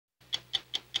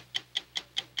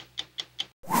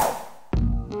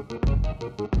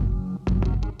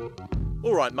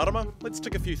All right, Marama, let's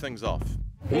tick a few things off.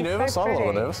 Are you nervous? I'm a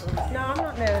little nervous. No, I'm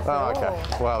not nervous Oh, at okay.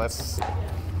 all. Well, that's...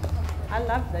 I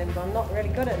love them, but I'm not really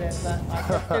good at it, but I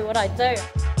just do what I do.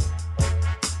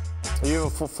 Are you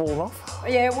ever fallen off?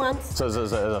 Yeah, once. So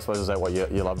I suppose is that what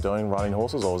you love doing, riding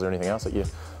horses, or is there anything else that you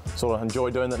sort of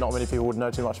enjoy doing that not many people would know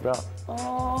too much about?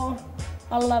 Oh,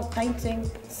 I love painting,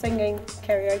 singing,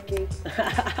 karaoke.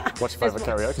 What's your favourite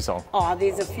karaoke song? Oh,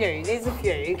 there's a few.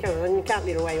 Come on, you can't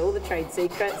let away all the trade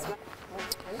secrets.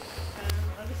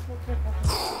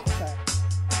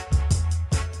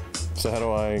 So how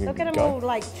do I Look at them go? all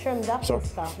like trimmed up Sorry. and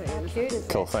stuff. How cute is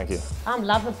Cool, it? thank you. I'm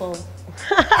lovable.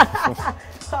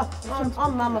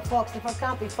 I'm Mama Fox. If I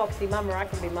can't be Foxy Mama, I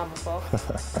can be Mama Fox.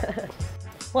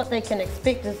 What they can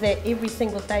expect is that every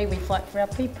single day we fight for our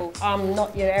people. I'm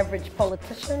not your average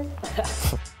politician. A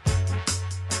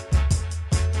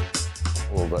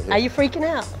little bit, yeah. Are you freaking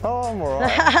out? Oh, I'm all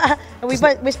right.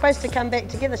 We're supposed to come back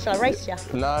together. Shall I race you?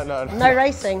 No. No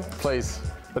racing. Please.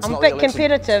 It's I'm a not bit the election.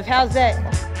 competitive. How's that?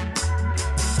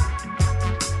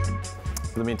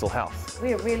 The mental health.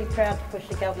 We're really proud to push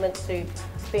the government to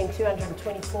spend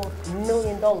 $224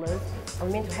 million on the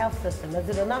mental health system. Is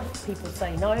it enough? People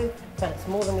say no, but it's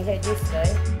more than we had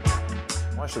yesterday.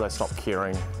 Why should they stop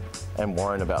caring and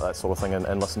worrying about that sort of thing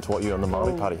and listen to what you and the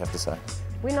Māori Party have to say?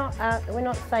 We're not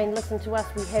saying listen to us,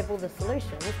 we have all the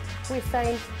solutions. We're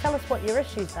saying tell us what your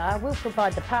issues are, we'll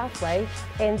provide the pathway,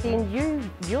 and then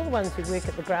you're the ones who work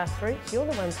at the grassroots, you're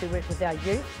the ones who work with our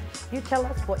youth. You tell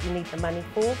us what you need the money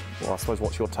for. Well, I suppose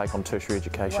what's your take on tertiary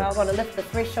education? Well, I want to lift the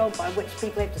threshold by which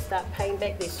people have to start paying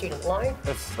back their student loan.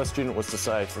 If a student was to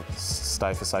stay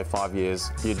for say 5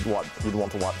 years, you'd want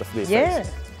to wipe their fees. Yeah,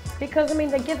 because I mean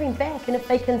they're giving back, and if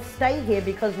they can stay here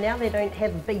because now they don't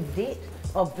have a big debt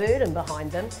or burden behind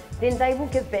them, then they will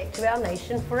give back to our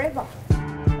nation forever.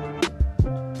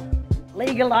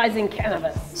 Legalising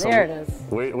cannabis, so there it is.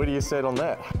 Where do you stand on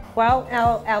that? Well,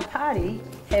 our party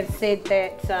have said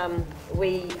that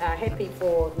we are happy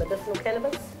for medicinal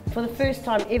cannabis. For the first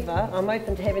time ever, I'm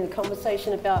open to having a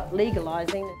conversation about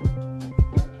legalising.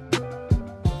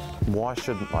 Why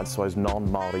shouldn't, I suppose,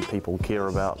 non-Māori people care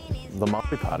about the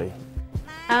Māori Party?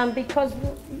 Because,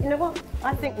 you know what,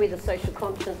 I think we're the social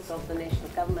conscience of the national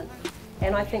government,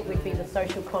 and I think we'd be the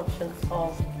social conscience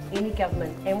of any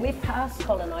government. And we're past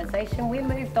colonisation, we've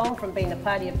moved on from being a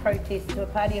party of protest to a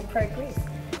party of progress.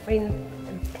 I mean,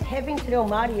 having Te Reo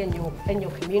Māori in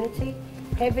your community,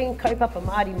 having kaupapa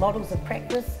Māori models of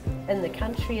practice in the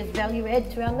country is value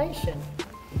add to our nation.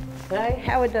 You know,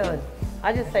 how we're doing?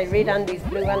 I just say red undies,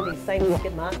 blue undies, same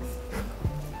skid marks.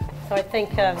 So I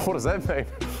think... What does that mean?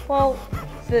 Well,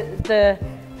 the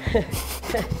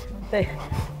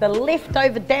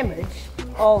leftover damage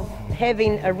of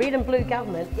having a red and blue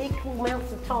government equal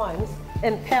amounts of times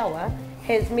in power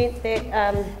has meant that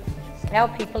our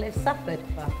people have suffered.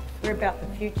 We're about the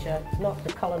future, not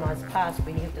the colonised past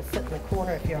where you have to sit in the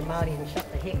corner if you're a Māori and shut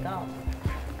the heck up.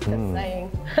 Just saying.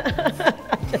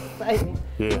 Just saying.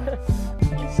 Yeah.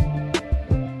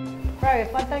 Bro,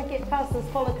 if I don't get past this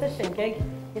politician gig,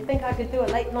 you think I could do a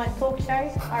late night talk show?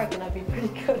 I reckon I'd be pretty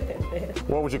good at that.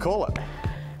 What would you call it?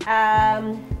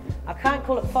 I can't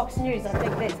call it Fox News, I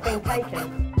think that's been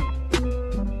taken.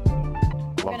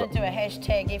 We're going to do a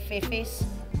hashtag FFS,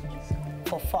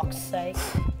 for Fox's sake,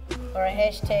 or a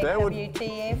hashtag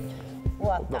WTF.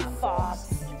 What the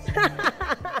Fox?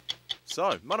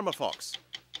 So, Marama Fox,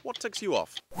 what ticks you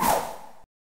off?